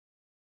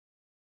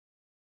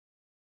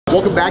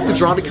Welcome back to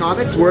Drawn to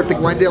Comics. We're at the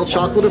Glendale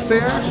Chocolate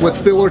Affair with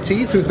Phil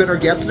Ortiz, who's been our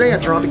guest today at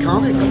Drawn to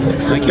Comics.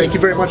 Thank you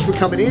very much for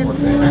coming in.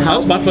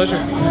 It's my pleasure.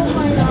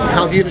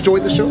 How have you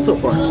enjoyed the show so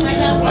far?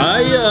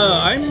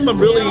 I'm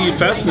really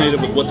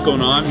fascinated with what's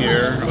going on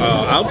here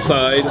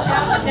outside,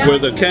 where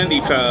the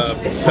candy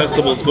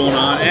festival is going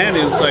on, and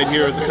inside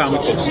here at the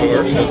comic book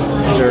store. So.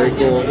 Very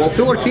cool. Well,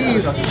 Phil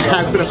Ortiz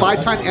has been a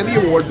 5-time Emmy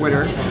Award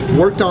winner,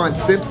 worked on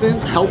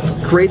Simpsons, helped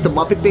create the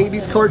Muppet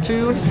Babies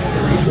cartoon,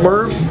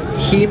 Smurfs,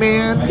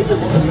 He-Man,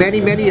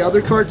 many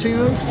other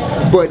cartoons.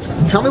 But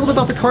tell me a little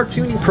about the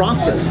cartooning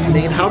process. I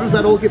mean, how does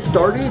that all get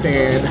started,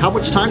 and how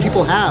much time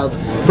people have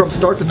from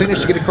start to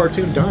finish to get a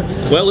cartoon done?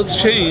 Well, it's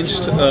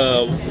changed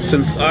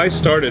since I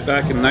started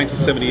back in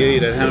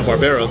 1978 at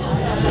Hanna-Barbera,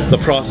 the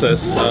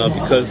process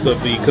because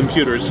of the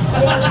computers.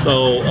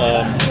 So,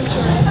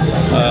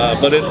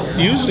 but it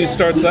usually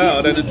starts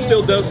out, and it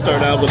still does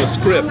start out with a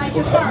script.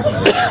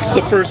 It's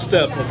the first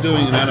step of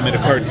doing an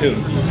animated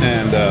cartoon,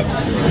 and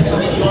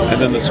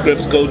then the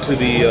scripts go to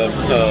the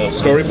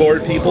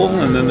storyboard people,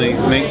 and then they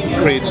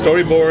create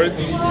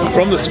storyboards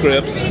from the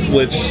scripts,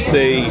 which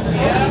they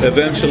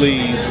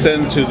eventually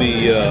send to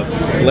the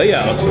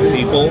layout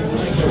people,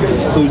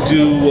 who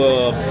do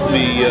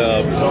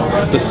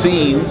the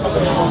scenes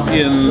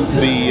in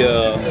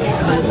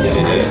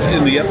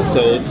the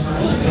episodes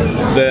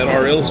that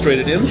are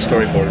illustrated in the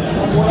storyboard.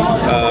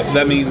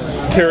 That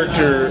means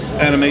character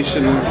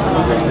animation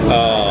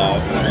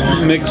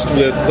mixed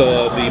with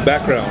the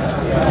background.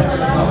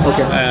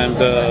 Okay. And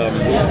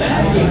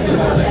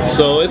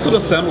so it's an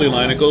assembly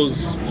line. It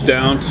goes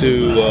down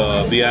to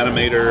the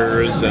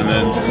animators, and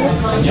then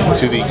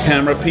to the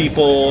camera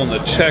people and the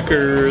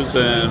checkers,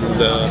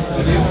 and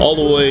all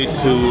the way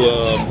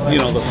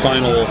to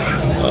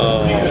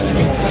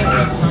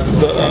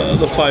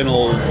the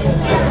final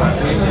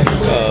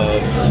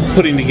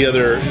putting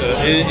together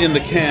in the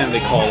can, they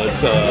call it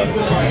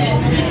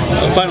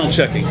final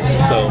checking.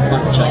 So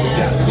Final checking.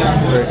 Yes.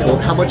 Very cool.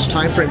 How much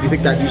time frame do you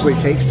think that usually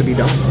takes to be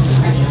done?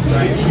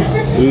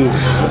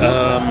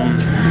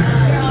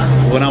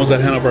 When I was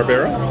at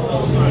Hanna-Barbera?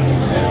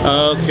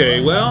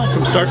 Okay, well,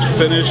 from start to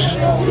finish,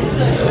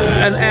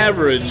 an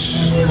average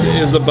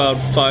is about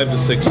 5 to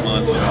 6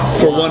 months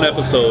for one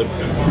episode.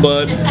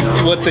 But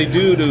what they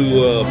do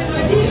to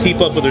keep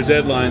up with their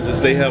deadlines is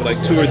they have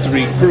like 2 or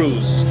 3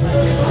 crews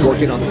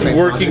Working on the same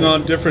working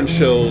project? on different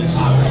shows.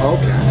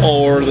 Okay.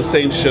 Or the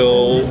same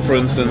show. For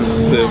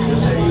instance,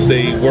 if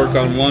they work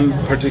on one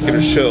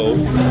particular show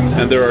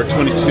and there are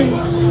 22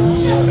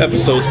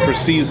 episodes per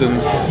season,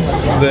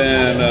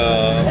 then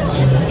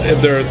if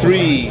there are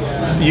 3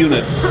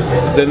 units,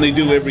 then they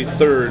do every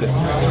 3rd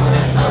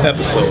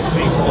episode.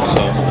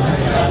 So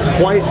it's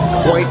quite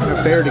an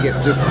affair to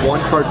get just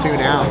one cartoon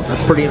out.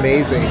 That's pretty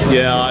amazing.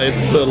 yeah,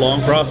 it's a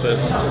long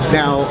process.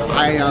 Now,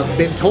 I have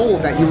been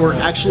told that you were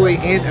actually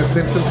in a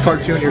Simpsons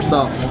cartoon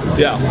yourself.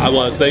 Yeah, I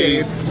was.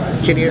 They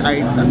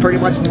I pretty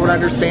much from what I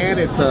understand,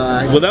 it's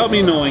without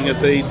me knowing it,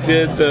 they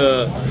did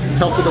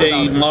tell us a bit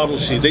about it. model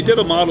sheet. They did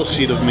a model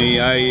sheet of me.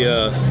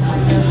 I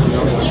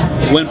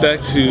went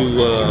back to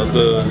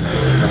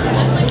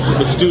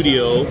the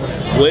studio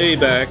way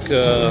back.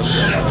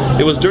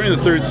 It was during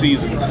the 3rd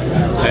season,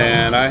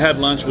 and I had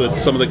lunch with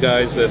some of the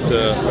guys that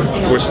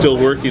were still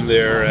working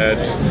there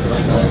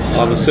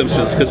on The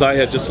Simpsons, because I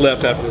had just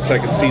left after the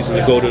 2nd season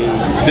to go to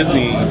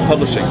Disney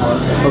Publishing.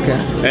 Okay.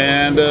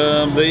 And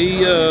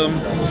they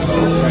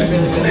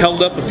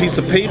held up a piece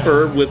of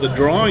paper with a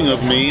drawing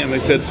of me, and they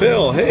said,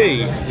 "Phil,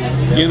 hey,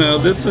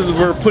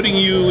 we're putting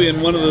you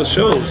in one of the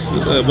shows,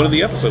 one of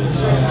the episodes."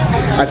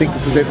 I think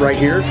this is it right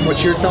here, from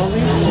what you're telling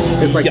me.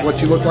 It's like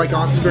what you look like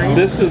on screen.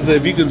 This is,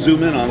 if you can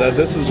zoom in on that,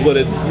 this is what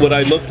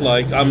I look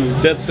like. I'm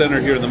dead center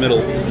here in the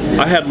middle.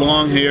 I had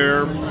long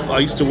hair. I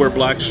used to wear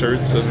black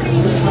shirts, and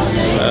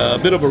a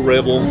bit of a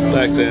rebel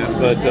back then.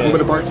 But a little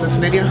bit of Bart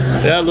Simpson in you?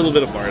 Yeah, a little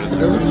bit of Bart.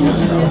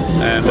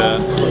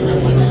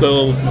 And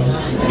so,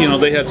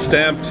 they had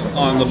stamped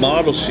on the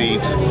model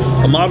sheet.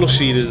 A model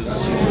sheet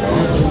is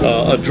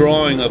a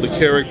drawing of a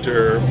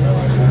character,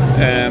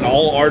 and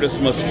all artists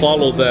must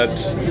follow that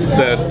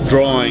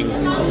drawing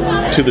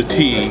to the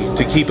T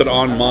to keep it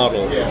on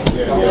model.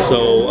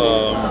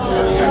 So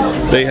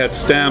they had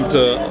stamped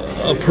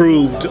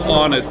approved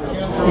on it,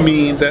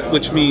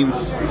 which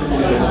means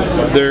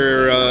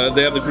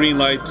they have the green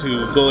light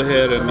to go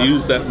ahead and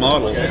use that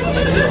model,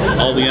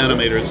 all the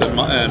animators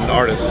and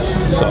artists.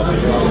 So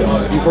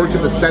you've worked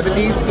in the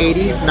 70s,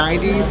 80s,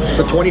 90s,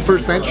 the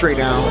 21st century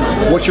now.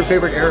 What's your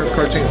favorite era of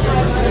cartoons?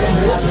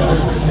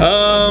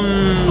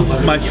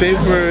 My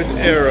favorite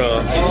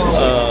era,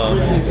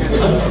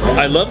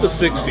 I love the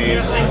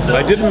 60s.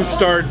 I didn't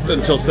start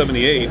until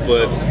 78,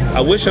 but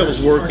I wish I was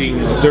working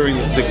during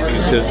the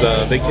 60s, because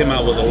they came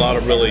out with a lot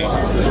of really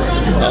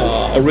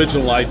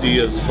original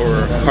ideas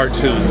for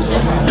cartoons.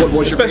 What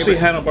was your especially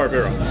favorite?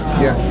 Hanna-Barbera.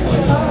 Yes.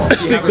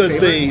 Because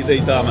they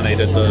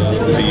dominated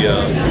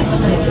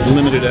the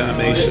limited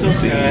animation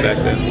scene back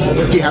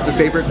then. Do you have the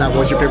favorite that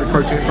was your favorite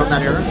cartoon from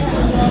that era?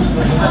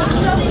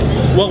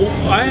 Well,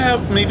 I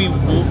have maybe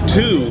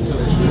 2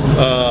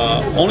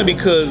 only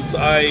because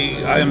I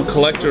am a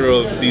collector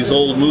of these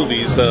old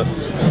movies.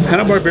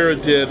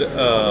 Hanna-Barbera did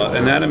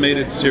an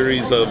animated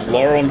series of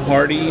Laurel and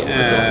Hardy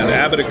and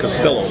Abbott and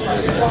Costello.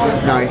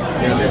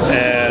 Nice. Yes.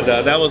 And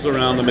that was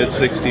around the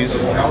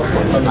mid-60s.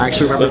 I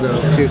actually remember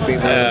those too, seeing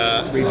those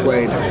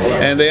replayed.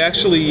 And they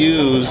actually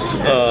used,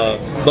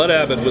 Bud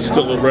Abbott was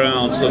still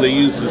around, so they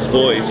used his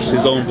voice,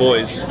 his own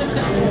voice,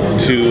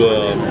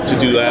 to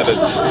do Abbott.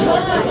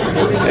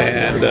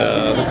 And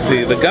let's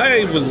see, the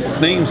guy was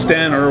named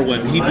Stan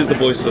Irwin. He did the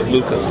voice of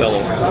Lou Costello.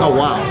 Oh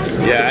wow!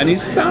 Yeah, and he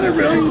sounded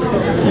really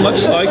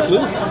much like Lou.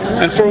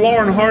 And for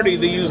Laurel and Hardy,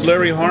 they used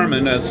Larry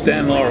Harmon as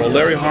Stan Laurel.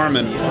 Larry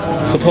Harmon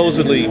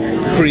supposedly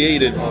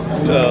created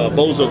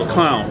Bozo the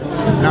Clown.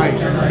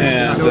 Nice.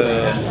 And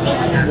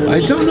I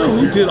don't know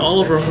who did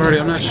Oliver Hardy.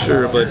 I'm not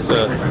sure, but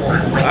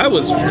I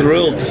was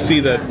thrilled to see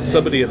that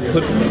somebody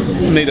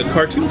had made a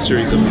cartoon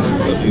series of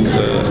these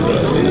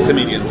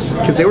comedians.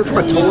 Because they were from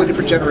a totally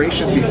different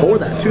generation before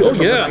that too. Oh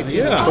yeah, the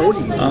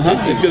 1940s,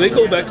 50s. They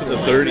go back to the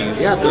 30s,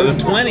 yeah, the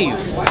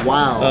 20s.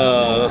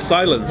 Wow.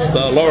 Silence.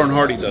 Laurel and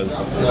Hardy does.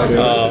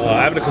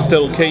 Abbott and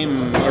Costello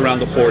came around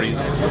the 40s.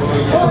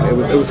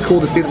 It was cool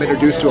to see them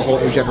introduced to a whole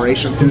new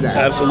generation through that.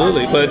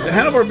 Absolutely. But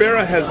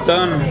Hanna-Barbera has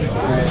done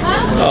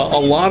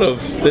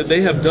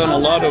they have done a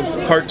lot of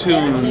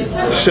cartoon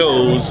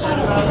shows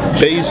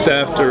based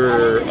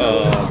after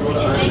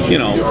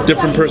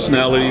different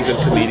personalities and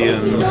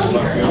comedians.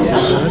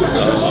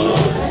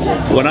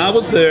 When I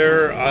was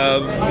there,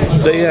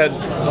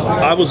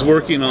 I was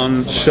working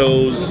on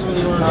shows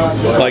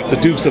like the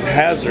Dukes of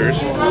Hazzard.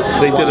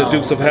 They did a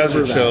Dukes of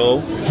Hazzard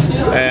show,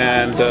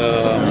 and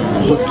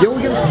was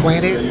Gilligan's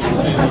Planet?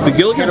 The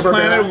Gilligan's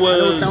Planet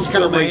was sounds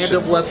kind of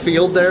random left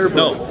field there. But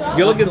no,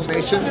 Gilligan's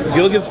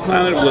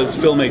Planet was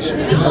Filmation.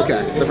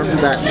 Okay, so I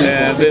remember that too.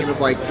 So speaking of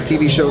like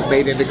TV shows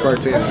made into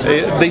cartoons,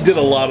 they did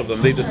a lot of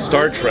them. They did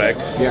Star Trek,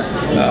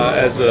 yes,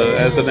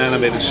 as an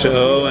animated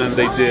show, and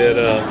they did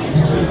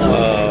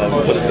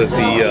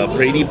the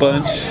Brady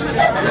Bunch,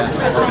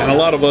 yes, and a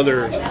lot of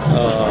other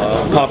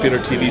popular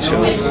TV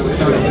shows.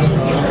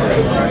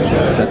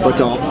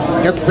 But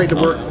I guess to say that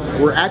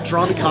we're at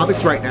Drawn to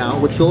Comics right now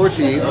with Phil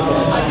Ortiz. So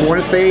I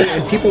want to say,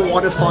 if people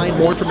want to find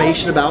more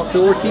information about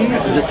Phil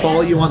Ortiz and just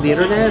follow you on the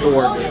internet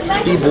or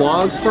see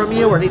blogs from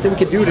you or anything we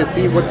can do to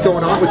see what's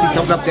going on with you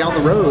coming up down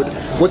the road,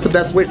 what's the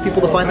best way for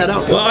people to find that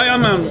out? Well,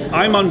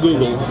 I'm on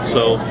Google,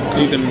 so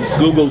you can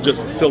Google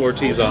just Phil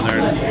Ortiz on there,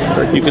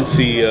 and you can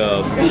see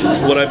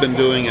what I've been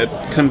doing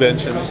at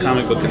conventions,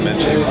 comic book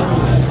conventions.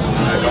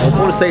 I just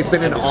want to say it's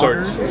been an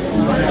honor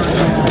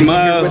being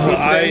here with you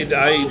today.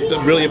 I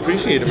really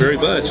appreciate it very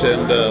much,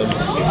 and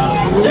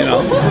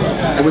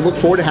and we look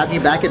forward to having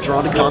you back at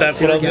Drawn to Comics.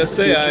 That's what I was going to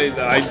say.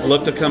 I'd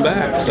love to come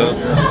back. So,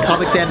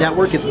 Comic Fan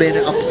Network, it's been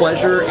a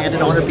pleasure and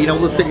an honor being able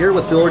to sit here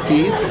with Phil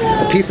Ortiz,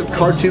 a piece of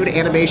cartoon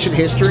animation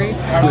history.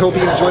 We hope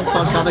you enjoyed this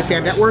on Comic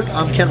Fan Network.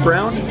 I'm Ken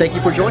Brown. Thank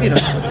you for joining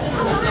us.